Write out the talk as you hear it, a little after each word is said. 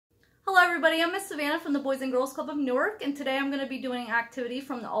Hello everybody, I'm Ms Savanna from the Boys and Girls Club of Newark, and today I'm going to be doing an activity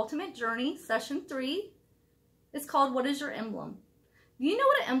from the Ultimate Journey, Session 3. It's called What is Your Emblem? Do you know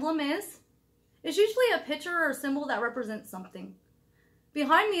what an emblem is? It's usually a picture or a symbol that represents something.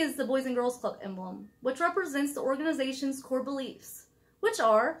 Behind me is the Boys and Girls Club emblem, which represents the organization's core beliefs, which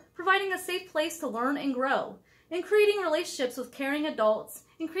are providing a safe place to learn and grow, and creating relationships with caring adults,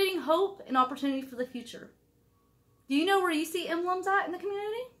 and creating hope and opportunity for the future. Do you know where you see emblems at in the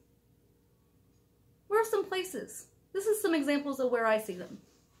community? Where are some places? This is some examples of where I see them.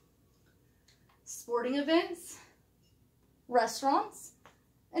 Sporting events, restaurants,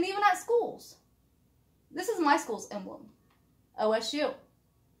 and even at schools. This is my school's emblem, OSU.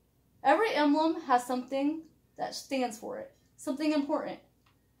 Every emblem has something that stands for it, something important.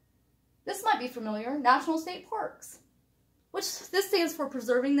 This might be familiar, National State Parks, which this stands for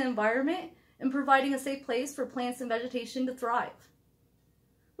preserving the environment and providing a safe place for plants and vegetation to thrive.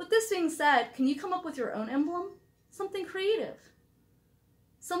 With this being said, can you come up with your own emblem? Something creative.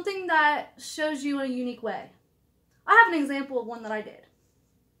 Something that shows you in a unique way. I have an example of one that I did.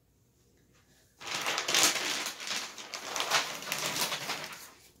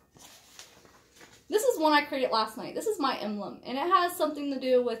 This is one I created last night. This is my emblem, and it has something to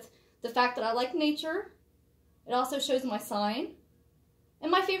do with the fact that I like nature. It also shows my sign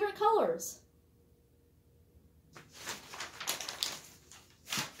and my favorite colors.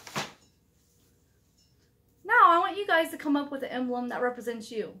 Now I want you guys to come up with an emblem that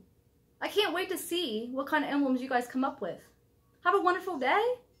represents you. I can't wait to see what kind of emblems you guys come up with. Have a wonderful day,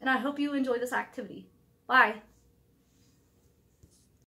 and I hope you enjoy this activity. Bye.